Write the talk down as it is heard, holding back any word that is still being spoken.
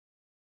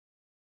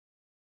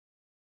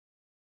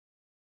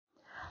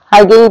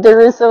Hi, Gaye,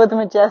 DeRusso with the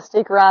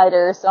Majestic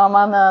rider. So I'm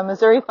on the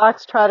Missouri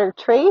Foxtrotter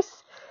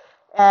Trace,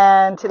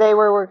 and today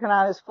we're working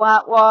on his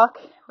flat walk,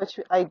 which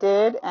I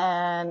did,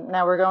 and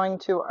now we're going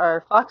to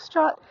our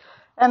Foxtrot,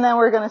 and then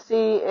we're going to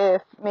see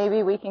if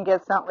maybe we can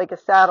get something like a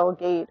saddle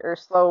gait or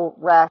slow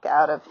rack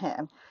out of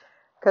him,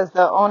 because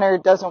the owner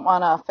doesn't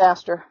want a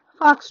faster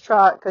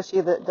Foxtrot because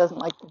she doesn't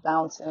like the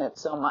bounce in it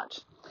so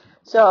much.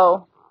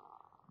 So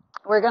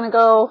we're going to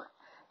go,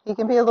 he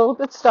can be a little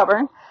bit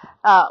stubborn.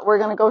 We're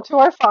going to go to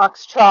our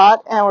Foxtrot,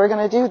 and we're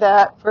going to do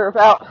that for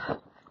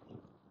about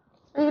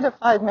 3 to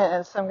 5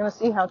 minutes. I'm going to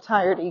see how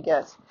tired he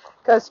gets.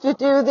 Because to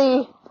do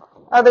the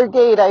other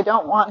gait, I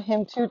don't want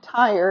him too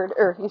tired,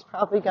 or he's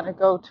probably going to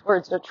go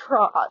towards a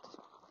trot.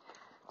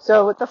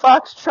 So with the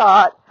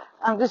Foxtrot,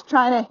 I'm just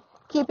trying to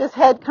keep his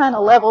head kind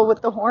of level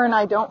with the horn.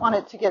 I don't want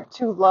it to get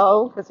too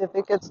low, because if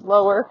it gets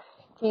lower,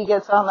 he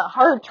gets on the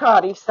hard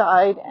trotty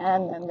side,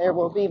 and then there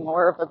will be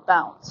more of a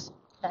bounce.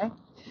 Okay?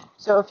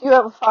 So if you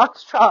have a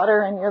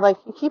Foxtrotter and you're like,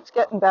 he keeps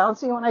getting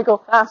bouncy when I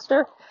go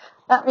faster,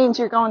 that means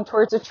you're going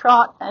towards a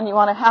trot and you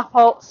want to half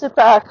halt, sit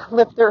back,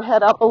 lift their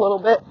head up a little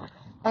bit,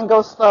 and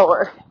go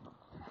slower.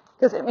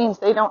 Because it means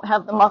they don't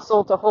have the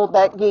muscle to hold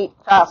that gait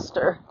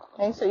faster.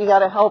 Okay, so you got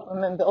to help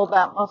them and build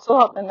that muscle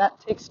up, and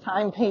that takes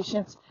time,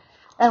 patience,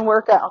 and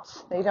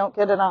workouts. They don't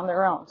get it on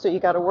their own, so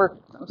you got to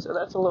work with them. So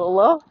that's a little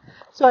low.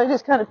 So I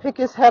just kind of pick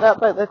his head up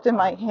by lifting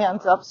my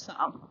hands up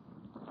some.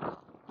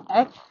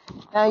 Okay.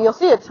 Now you'll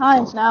see at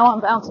times now I'm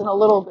bouncing a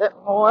little bit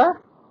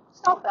more.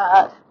 It's not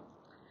bad,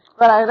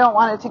 but I don't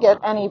want it to get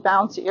any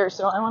bouncier,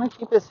 so I want to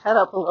keep his head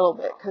up a little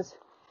bit, because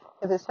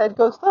if his head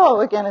goes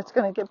low, again, it's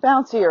going to get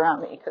bouncier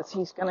on me, because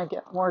he's going to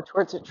get more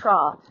towards a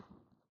trot.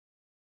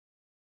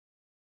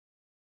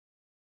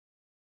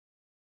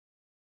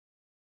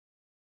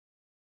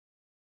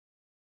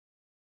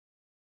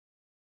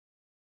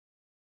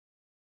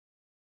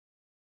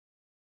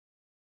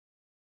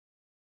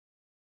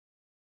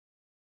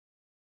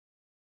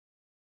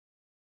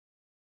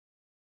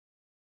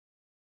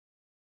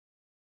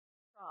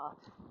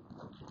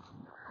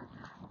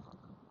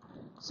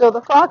 So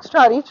the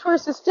Foxtrot, each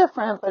horse is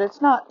different, but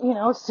it's not,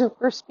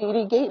 super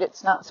speedy gait.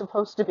 It's not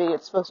supposed to be.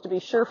 It's supposed to be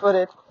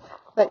sure-footed,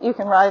 that you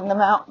can ride in the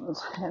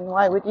mountains. And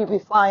why would you be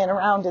flying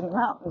around in the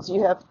mountains?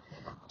 You have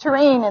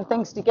terrain and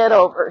things to get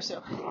over,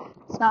 so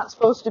it's not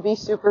supposed to be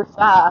super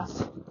fast.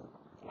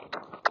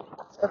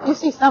 So if you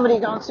see somebody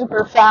going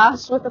super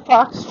fast with a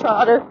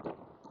Foxtrotter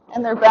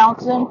and they're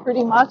bouncing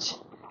pretty much,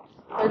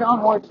 they're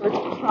going more towards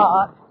a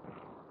trot.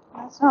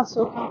 That's not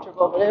so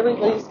comfortable, but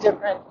everybody's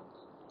different.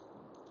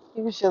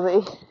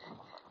 Usually,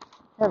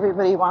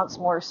 everybody wants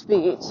more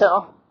speed.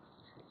 So,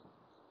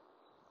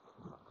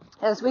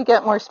 as we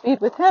get more speed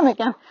with him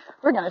again,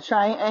 we're going to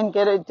try and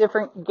get a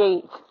different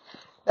gait.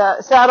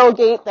 The saddle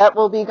gait that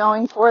we'll be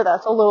going for,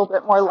 that's a little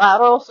bit more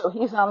lateral, so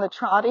he's on the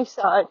trotty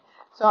side.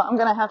 So I'm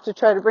going to have to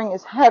try to bring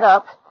his head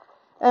up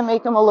and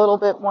make him a little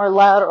bit more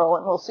lateral,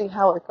 and we'll see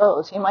how it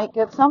goes. He might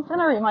get something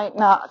or he might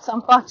not.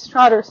 Some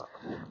Foxtrotters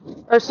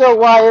are so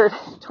wired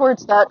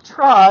towards that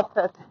trot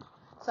that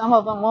some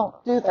of them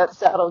won't do that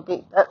saddle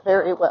gait that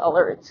very well,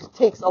 or it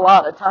takes a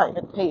lot of time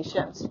and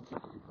patience.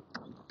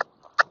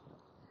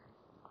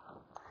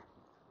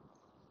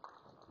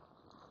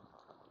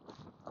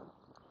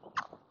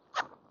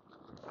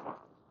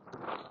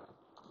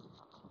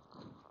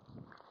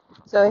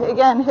 So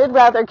again, he'd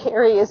rather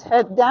carry his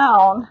head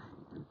down,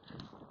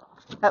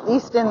 at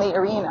least in the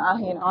arena.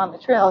 On the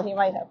trail, he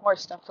might have more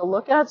stuff to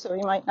look at, so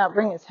he might not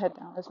bring his head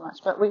down as much,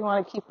 but we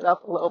want to keep it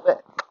up a little bit.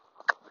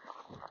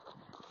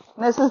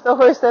 And this is the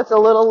horse that's a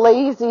little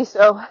lazy,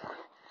 so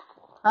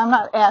I'm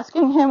not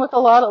asking him with a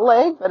lot of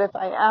leg, but if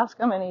I ask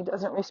him and he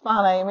doesn't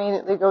respond, I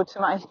immediately go to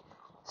my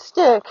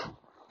stick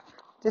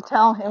to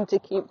tell him to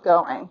keep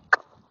going.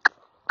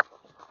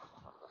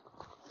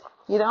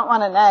 You don't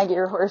want to nag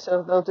your horse,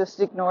 or they'll just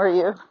ignore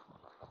you.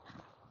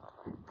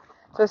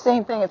 So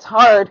same thing, it's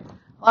hard.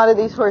 A lot of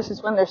these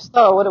horses, when they're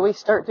slow, what do we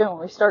start doing?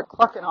 We start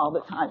clucking all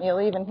the time.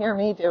 You'll even hear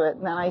me do it,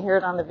 and then I hear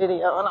it on the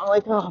video, and I'm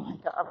like, oh my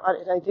God, why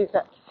did I do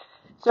that?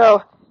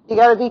 So you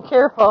got to be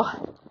careful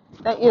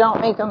that you don't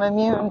make them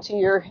immune to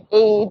your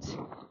aids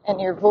and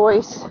your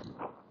voice,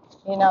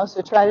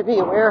 so try to be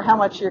aware how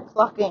much you're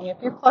clucking. If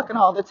you're clucking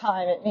all the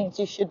time, it means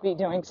you should be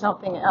doing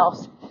something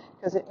else,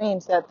 because it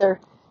means that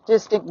they're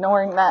just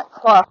ignoring that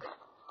cluck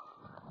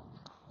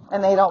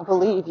and they don't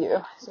believe you.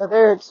 So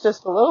there, it's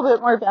just a little bit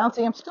more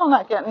bouncy. I'm still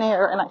not getting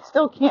there, and I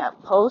still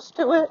can't post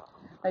to it.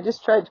 I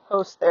just tried to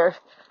post there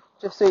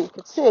just so you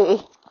could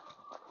see.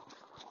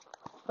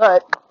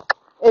 But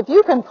if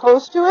you can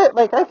post to it,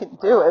 like I could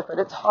do it, but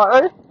it's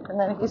hard, and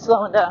then he's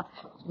slowing down.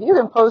 If you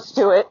can post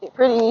to it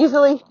pretty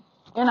easily,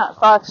 you're not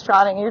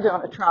foxtrotting, you're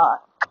doing a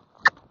trot.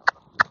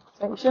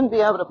 So you shouldn't be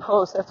able to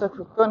post. That's a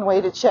good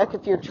way to check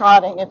if you're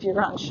trotting, if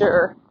you're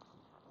unsure.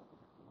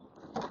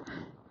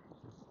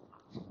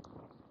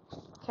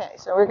 Okay,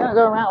 so we're going to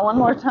go around one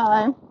more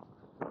time.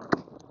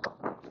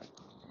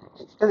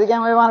 Because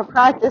again, we want to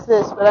practice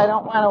this, but I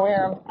don't want to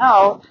wear him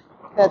out,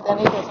 that then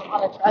he doesn't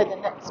want to try the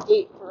next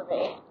gait for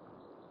me.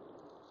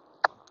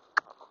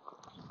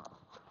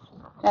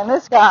 And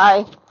this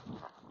guy,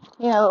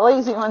 you know, the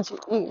lazy ones,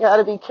 you got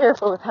to be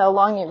careful with how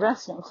long you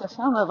rest them. So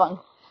some of them,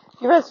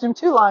 if you rest them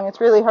too long, it's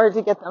really hard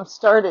to get them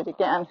started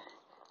again.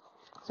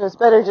 So it's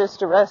better just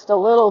to rest a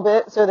little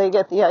bit so they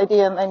get the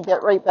idea and then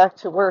get right back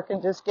to work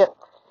and just get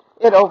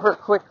it over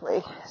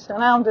quickly. So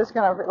now I'm just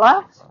going to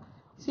relax.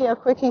 See how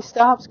quick he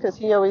stops, because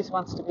he always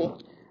wants to be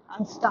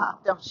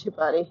unstopped, don't you,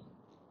 buddy?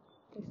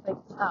 He's like,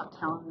 stop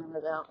telling them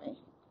about me.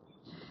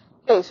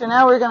 Okay, so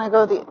now we're going to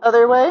go the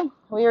other way.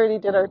 We already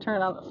did our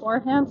turn on the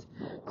forehands,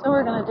 so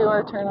we're going to do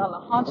our turn on the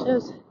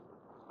haunches.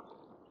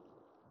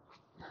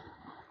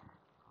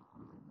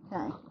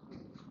 Okay.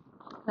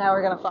 Now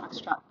we're going to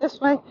foxtrot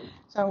this way.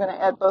 So I'm going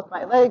to add both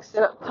my legs,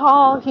 sit up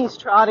tall. He's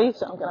trotty,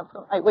 so I'm going to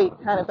put my weight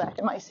kind of back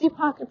in my seat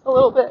pockets a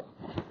little bit,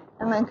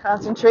 and then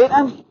concentrate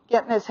on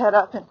getting his head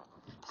up and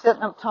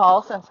sitting up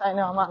tall. Since I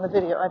know I'm on the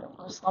video, I don't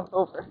want to slump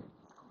over.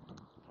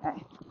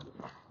 Okay.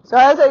 So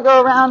as I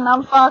go around and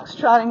I'm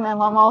foxtrotting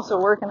them, I'm also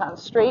working on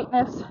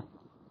straightness,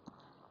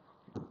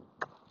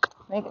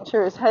 making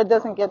sure his head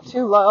doesn't get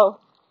too low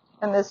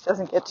and this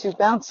doesn't get too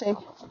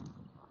bouncy.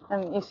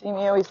 And you see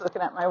me always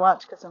looking at my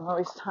watch because I'm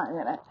always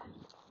timing it.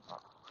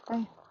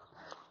 Okay.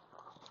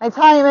 I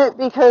time it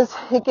because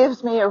it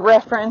gives me a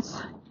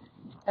reference,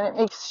 and it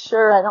makes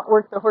sure I don't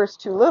work the horse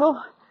too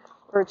little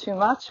or too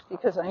much,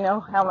 because I know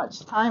how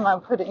much time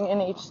I'm putting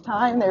in each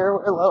time. There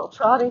we're a little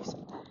trotty,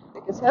 so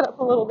pick his head up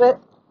a little bit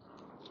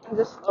and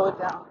just slow it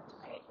down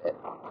a tiny bit.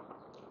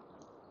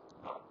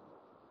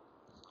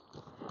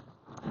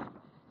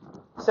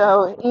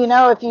 So, you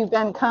know, if you've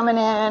been coming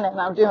in and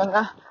I'm doing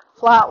the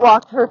flat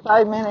walk for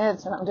 5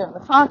 minutes and I'm doing the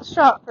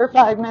foxtrot for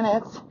 5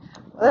 minutes,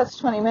 well, that's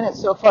 20 minutes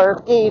so far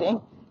of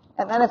gaiting.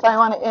 And then if I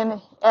want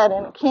to add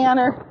in a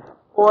canter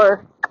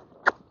or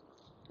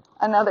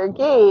another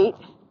gait,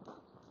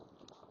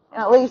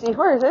 and a lazy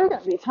horse, they're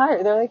going to be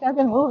tired. They're like, I've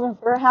been moving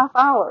for a half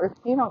hour.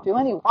 You don't do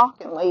any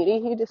walking,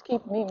 lady. You just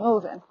keep me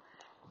moving.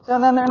 So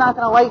then they're not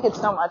going to like it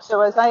so much.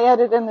 So as I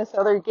added in this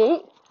other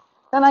gait,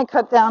 then I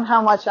cut down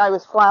how much I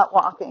was flat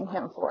walking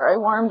him for. I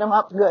warmed him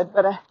up good,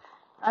 but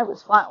I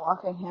was flat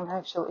walking him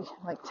actually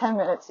like 10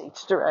 minutes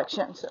each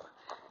direction. So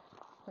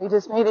we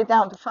just made it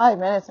down to 5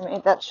 minutes and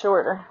made that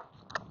shorter.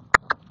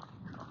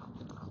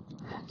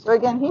 So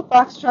again, he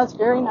foxtrots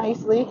very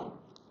nicely.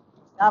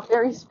 Not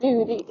very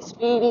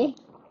speedy.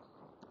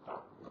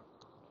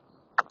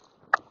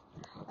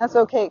 That's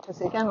okay,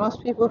 because again,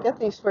 most people get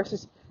these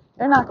horses,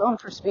 they're not going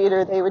for speed,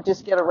 or they would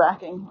just get a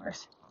racking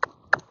horse.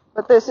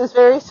 But this is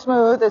very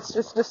smooth. It's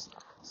just a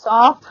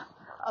soft,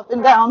 up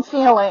and down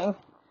feeling,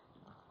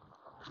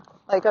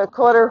 like a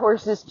quarter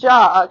horse's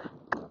jog,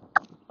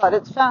 but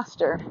it's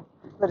faster.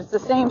 But it's the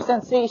same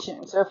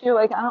sensation. So if you're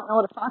like, I don't know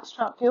what a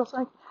foxtrot feels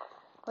like,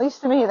 at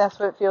least to me, that's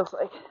what it feels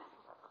like.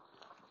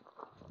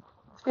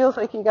 It feels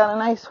like you got a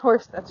nice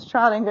horse that's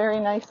trotting very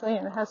nicely,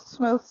 and it has a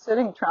smooth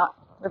sitting trot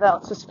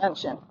without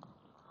suspension.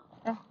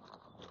 Okay.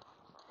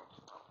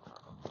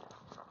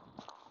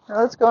 So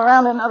let's go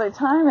around another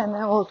time, and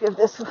then we'll give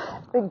this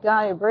big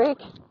guy a break,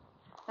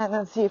 and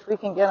then see if we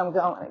can get him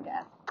going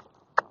again.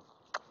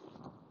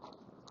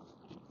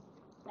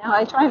 Now,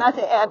 I try not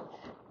to add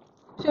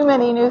too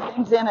many new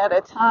things in at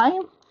a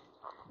time.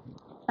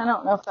 I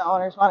don't know if the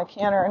owners want a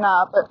canter or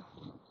not, but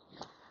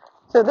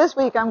so this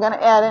week I'm going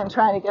to add in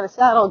trying to get a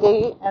saddle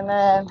gait, and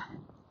then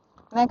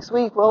next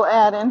week we'll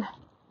add in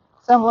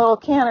some little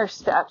canter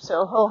steps,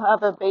 so he'll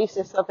have a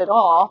basis of it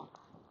all,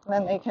 and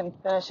then they can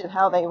finish it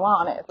how they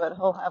want it, but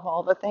he'll have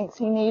all the things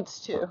he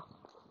needs to.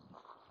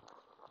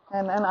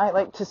 And then I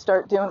like to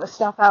start doing the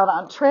stuff out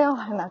on trail,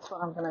 and that's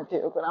what I'm going to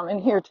do. But I'm in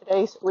here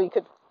today so we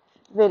could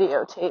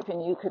videotape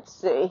and you could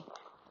see.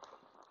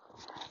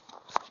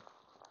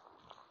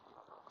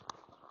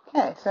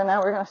 Okay, so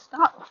now we're going to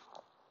stop.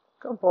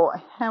 Good boy.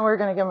 And we're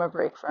going to give him a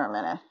break for a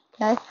minute.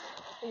 Okay?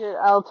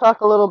 I'll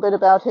talk a little bit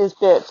about his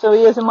bit. So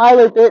he has a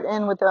miler bit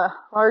in with a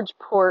large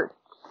port,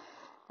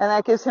 and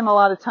that gives him a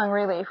lot of tongue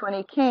relief. When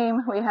he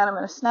came, we had him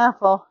in a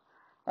snaffle,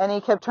 and he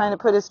kept trying to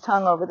put his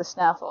tongue over the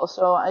snaffle.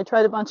 So I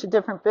tried a bunch of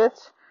different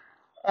bits,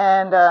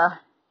 and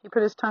he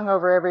put his tongue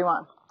over every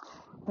one.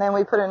 And then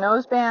we put a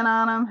noseband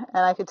on him,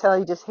 and I could tell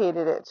he just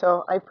hated it.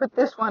 So I put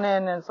this one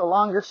in, and it's a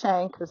longer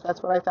shank, because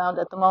that's what I found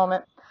at the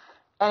moment.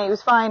 And he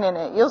was fine in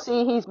it. You'll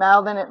see he's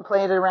mouthing it and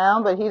playing it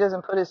around, but he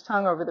doesn't put his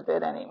tongue over the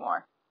bit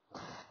anymore.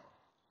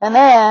 And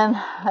then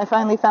I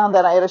finally found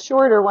that I had a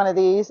shorter one of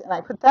these, and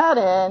I put that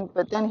in,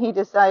 but then he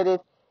decided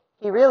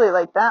he really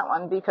liked that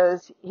one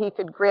because he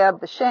could grab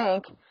the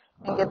shank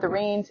and get the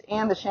reins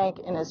and the shank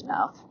in his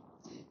mouth.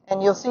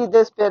 And you'll see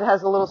this bit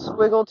has a little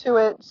squiggle to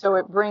it, so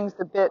it brings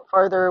the bit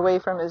farther away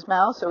from his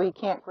mouth, so he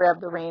can't grab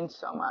the reins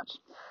so much.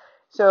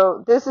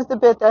 So this is the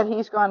bit that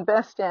he's gone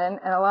best in,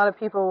 and a lot of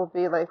people will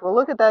be like, well,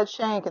 look at that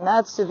shank, and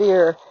that's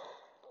severe.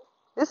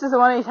 This is the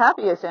one he's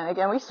happiest in.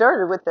 Again, we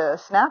started with the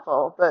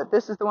snaffle, but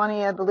this is the one he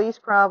had the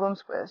least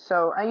problems with.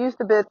 So I use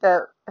the bit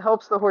that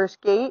helps the horse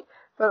gait,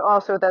 but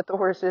also that the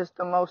horse is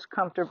the most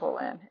comfortable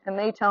in. And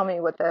they tell me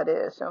what that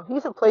is. So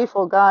he's a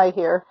playful guy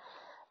here,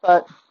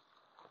 but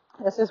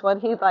this is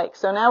what he likes.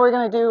 So now we're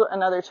going to do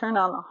another turn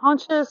on the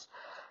haunches.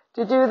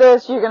 To do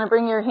this, you're going to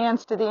bring your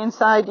hands to the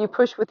inside. You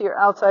push with your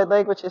outside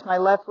leg, which is my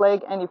left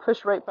leg, and you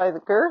push right by the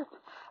girth.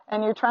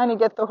 And you're trying to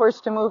get the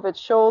horse to move its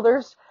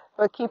shoulders,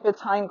 but keep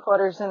its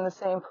hindquarters in the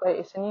same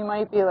place. And you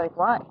might be like,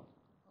 why?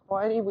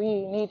 Why do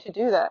we need to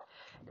do that?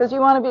 Because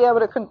you want to be able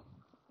to,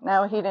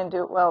 now he didn't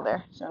do it well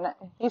there. So now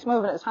he's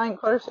moving his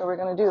hindquarters, so we're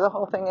going to do the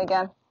whole thing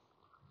again.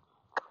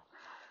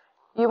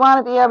 You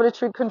want to be able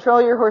to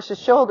control your horse's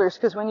shoulders,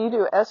 because when you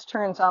do S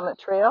turns on the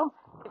trail,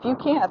 if you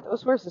can't,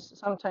 those horses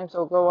sometimes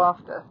will go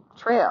off the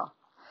trail.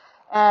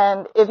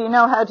 And if you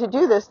know how to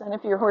do this, then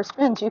if your horse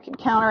spins, you can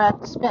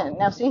counteract the spin.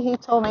 Now see, he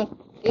told me,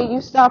 hey,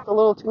 you stopped a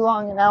little too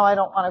long and now I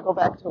don't want to go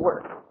back to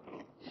work.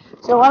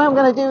 So what I'm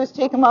going to do is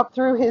take him up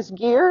through his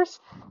gears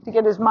to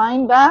get his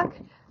mind back.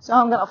 So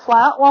I'm going to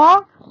flat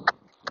walk,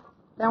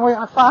 then we're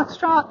going to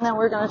foxtrot, and then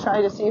we're going to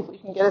try to see if we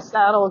can get a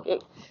saddle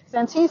gait.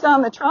 Since he's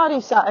on the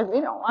trotty side, we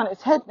don't want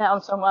his head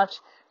down so much,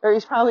 or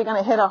he's probably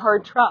going to hit a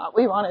hard trot.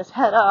 We want his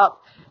head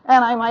up,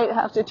 and I might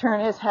have to turn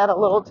his head a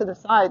little to the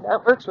side.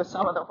 That works with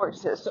some of the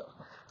horses. So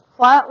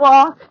flat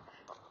walk.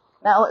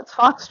 Now let's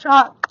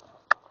foxtrot.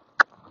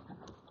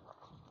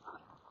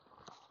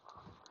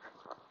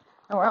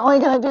 And we're only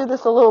going to do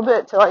this a little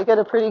bit till I get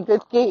a pretty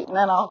good gait, and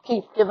then I'll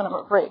keep giving him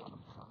a break.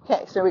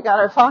 Okay, so we got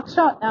our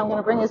foxtrot. Now I'm going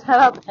to bring his head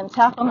up and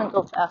tap him and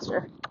go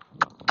faster.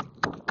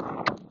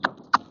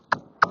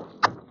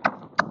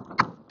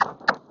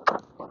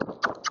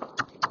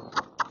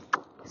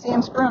 See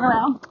him screwing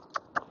around?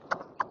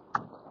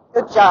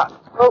 Good job.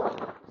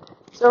 Oh,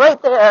 so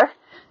right there,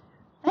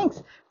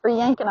 thanks for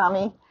yanking on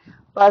me,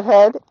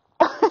 butthead.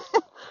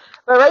 But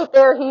right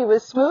there, he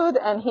was smooth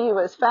and he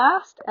was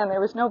fast and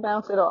there was no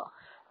bounce at all.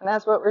 And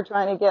that's what we're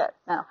trying to get.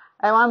 Now,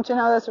 I want him to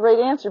know that's the right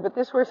answer, but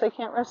this horse I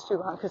can't rest too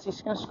long because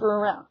he's going to screw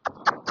around.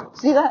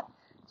 See that?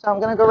 So I'm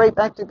going to go right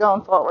back to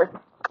going forward.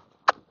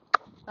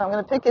 So I'm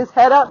going to pick his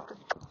head up.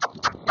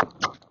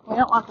 We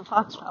don't want the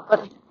foxtrot,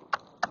 but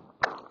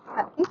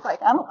he's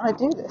like, I don't want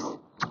to do this.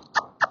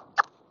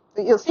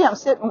 But you'll see I'm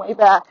sitting way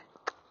back.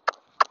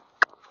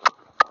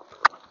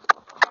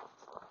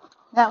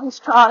 Now he's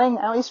trotting.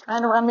 Now he's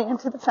trying to run me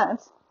into the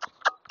fence.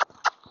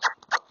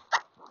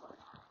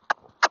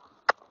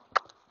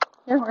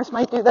 Your horse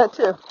might do that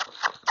too.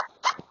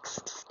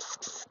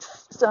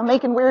 So I'm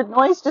making weird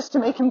noise just to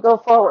make him go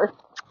forward.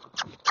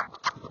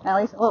 Now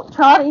he's a little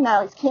trotty.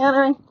 Now he's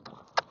cantering.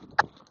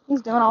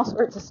 He's doing all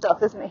sorts of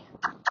stuff, isn't he?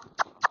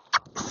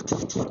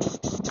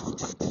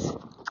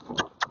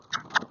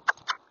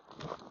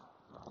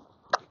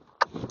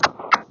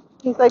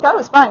 He's like, I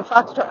was fine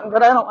foxtrotting,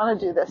 but I don't want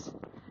to do this.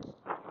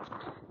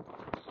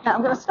 Now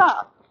I'm going to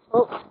stop.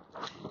 Oh.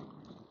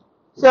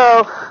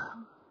 So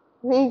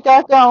we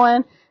got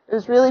going. It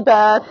was really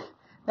bad.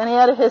 Then he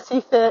had a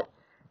hissy fit.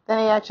 Then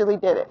he actually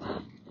did it.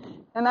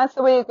 And that's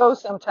the way it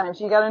goes sometimes.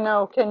 You got to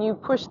know, can you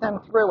push them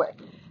through it?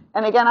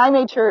 And again, I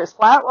made sure his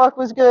flat walk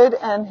was good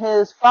and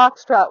his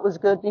foxtrot was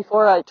good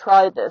before I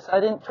tried this. I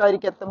didn't try to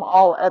get them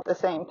all at the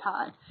same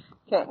time.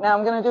 Okay, now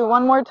I'm going to do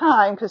one more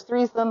time because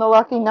 3's then the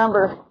lucky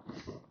number,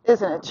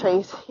 isn't it,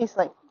 Chase? He's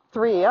like,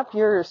 3, up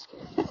yours.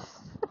 All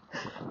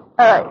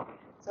right,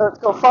 so let's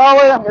go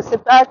forward. I'm going to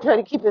sit back, try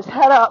to keep his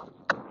head up.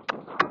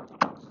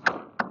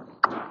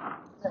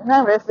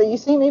 Remember, if you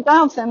see me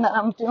bouncing, then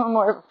I'm doing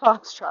more of a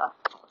foxtrot.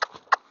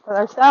 With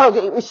our saddle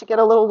gait, we should get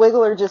a little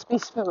wiggle or just be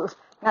smooth.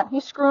 Now,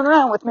 he's screwing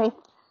around with me.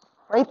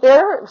 Right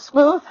there, it was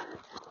smooth,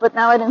 but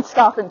now I didn't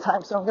stop in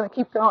time, so I'm going to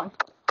keep going.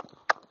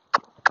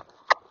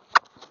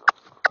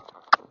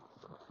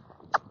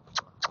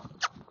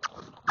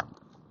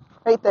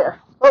 Right there.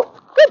 Oh,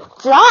 good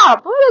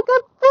job! What a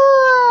good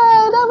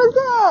boy! That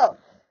was it!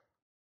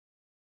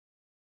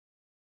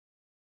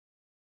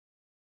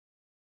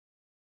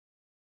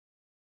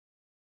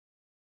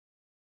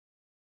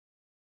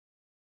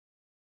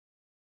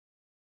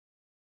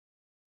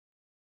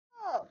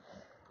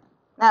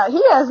 Now,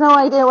 he has no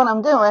idea what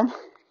I'm doing,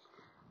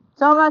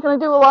 so I'm not going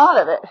to do a lot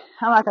of it.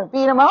 I'm not going to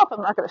beat him up.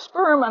 I'm not going to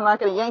spur him. I'm not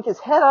going to yank his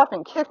head up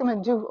and kick him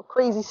and do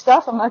crazy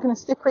stuff. I'm not going to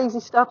stick crazy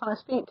stuff on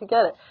his feet to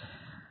get it.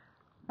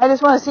 I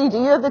just want to see, do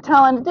you have the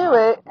talent to do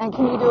it, and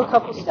can you do a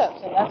couple steps?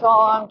 And that's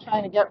all I'm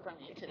trying to get from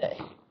you today.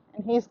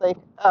 And he's like,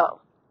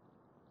 oh,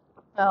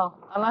 no,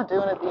 I'm not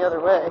doing it the other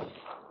way.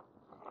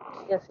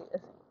 Yes, he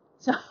is.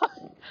 So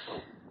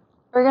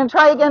we're going to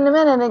try again in a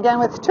minute. And again,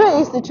 with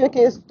Trace, the trick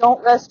is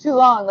don't rest too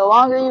long. The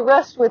longer you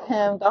rest with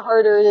him, the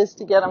harder it is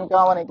to get him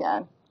going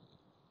again.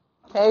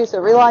 Okay, so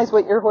realize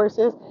what your horse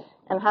is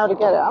and how to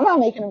get it. I'm not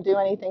making him do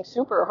anything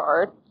super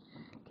hard.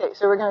 Okay,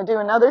 so we're going to do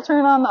another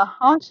turn on the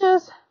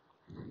haunches.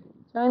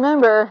 So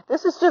remember,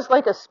 this is just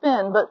like a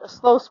spin, but a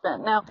slow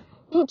spin. Now,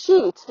 he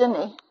cheats, didn't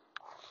he?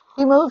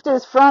 He moved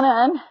his front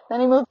end, then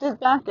he moved his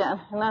back end,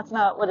 and that's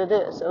not what it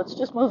is. So it's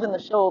just moving the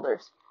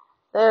shoulders.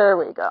 There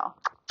we go.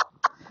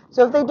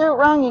 So if they do it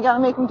wrong, you got to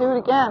make them do it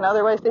again.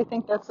 Otherwise, they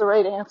think that's the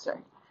right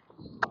answer.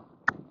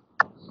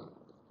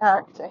 All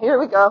right, so here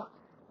we go.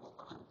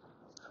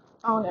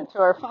 On into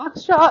our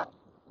foxtrot.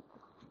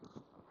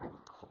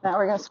 Now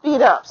we're going to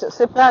speed up. So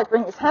sit back,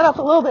 bring his head up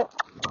a little bit.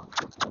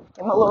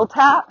 Give him a little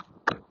tap.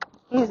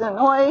 He's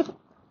annoyed.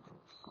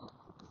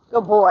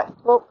 Good boy.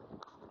 Whoa.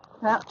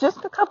 Now,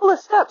 just a couple of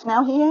steps.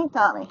 Now he yanked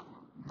on me.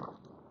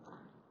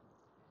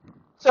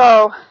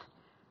 So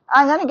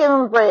I'm going to give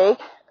him a break,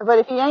 but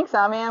if he yanks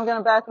on me, I'm going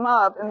to back him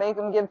up and make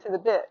him give to the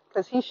bit,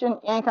 because he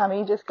shouldn't yank on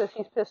me just because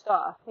he's pissed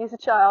off. He's a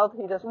child.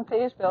 He doesn't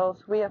pay his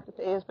bills. We have to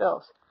pay his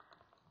bills.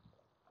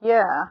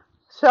 Yeah.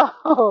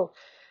 So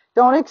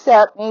don't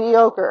accept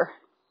mediocre.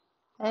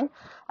 Okay?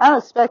 I don't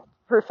expect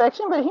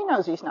perfection, but he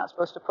knows he's not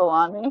supposed to pull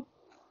on me.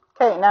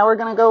 Okay, now we're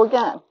going to go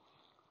again.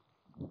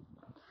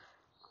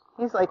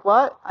 He's like,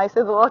 what? I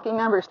said the lucky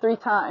numbers 3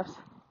 times.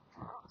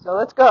 So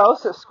let's go.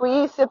 So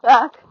squeeze, sit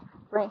back,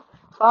 bring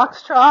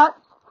foxtrot.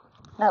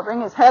 Now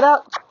bring his head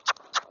up.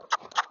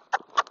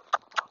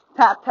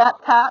 Tap,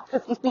 tap, tap,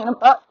 because he's being a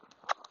butt.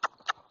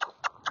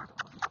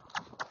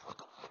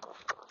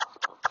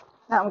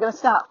 Now I'm going to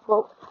stop.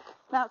 Whoa.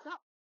 Now stop.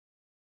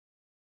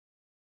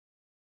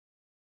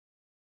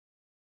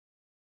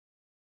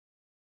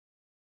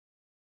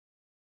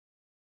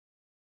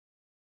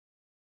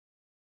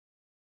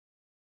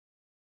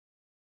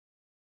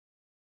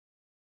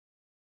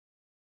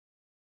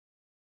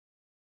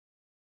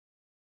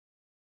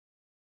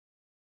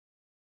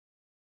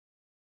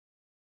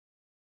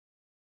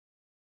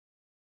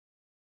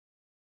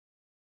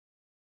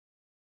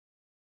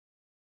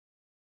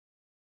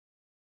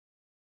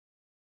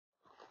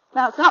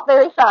 Now it's not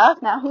very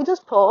fast. Now he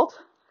just pulled.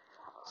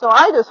 So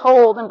I just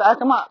hold and back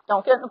them up.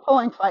 Don't get in a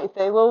pulling fight.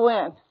 They will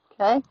win.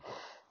 Okay?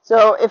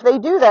 So if they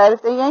do that,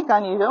 if they yank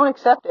on you, don't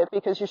accept it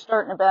because you're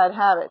starting a bad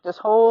habit. Just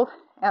hold,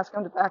 ask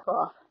them to back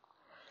off.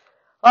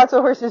 Lots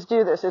of horses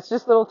do this. It's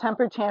just little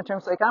tempered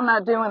tantrums like, I'm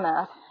not doing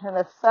that. And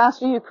the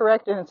faster you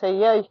correct it and say,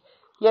 yeah,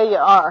 you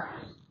are.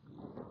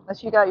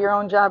 Unless you got your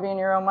own job and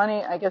your own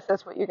money, I guess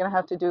that's what you're going to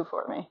have to do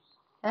for me.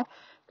 Okay?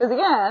 Because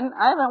again,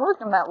 I haven't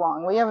worked him that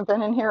long. We haven't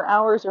been in here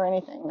hours or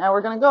anything. Now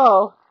we're going to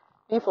go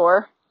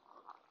before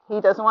he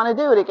doesn't want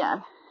to do it again.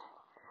 And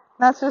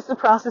that's just the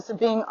process of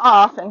being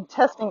off and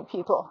testing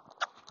people.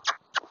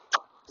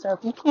 So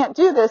if you can't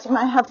do this, you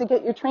might have to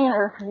get your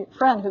trainer or your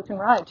friend who can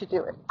ride to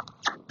do it.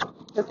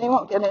 Because they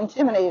won't get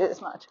intimidated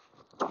as much.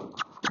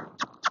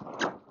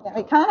 Now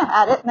he kind of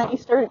had it, and then he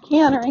started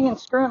cantering and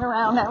screwing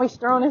around. Now he's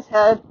throwing his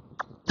head.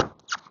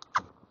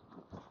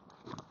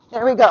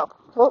 There we go.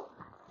 Whoop.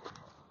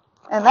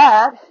 And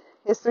that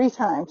is 3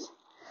 times.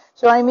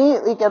 So I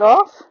immediately get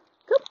off.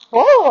 Good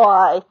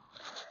boy.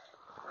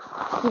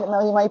 Even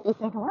though you might be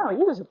thinking, wow, he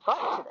was a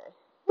butt today.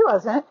 He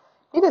wasn't.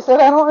 He just said,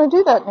 I don't want to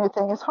do that new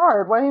thing. It's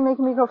hard. Why are you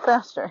making me go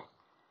faster?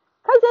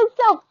 Because it's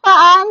so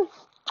fun.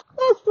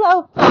 It's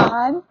so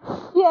fun.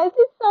 Yes,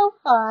 it's so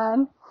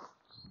fun.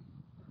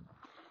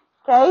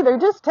 Okay, they're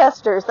just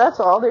testers. That's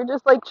all. They're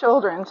just like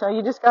children. So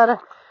you just got to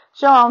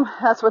show them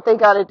that's what they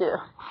got to do.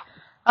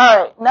 All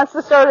right, and that's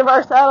the start of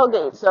our saddle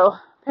gait. So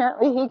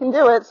apparently he can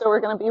do it, so we're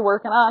going to be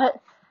working on it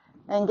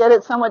and get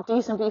it somewhat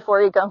decent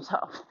before he comes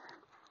home.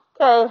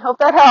 Okay, hope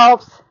that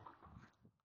helps.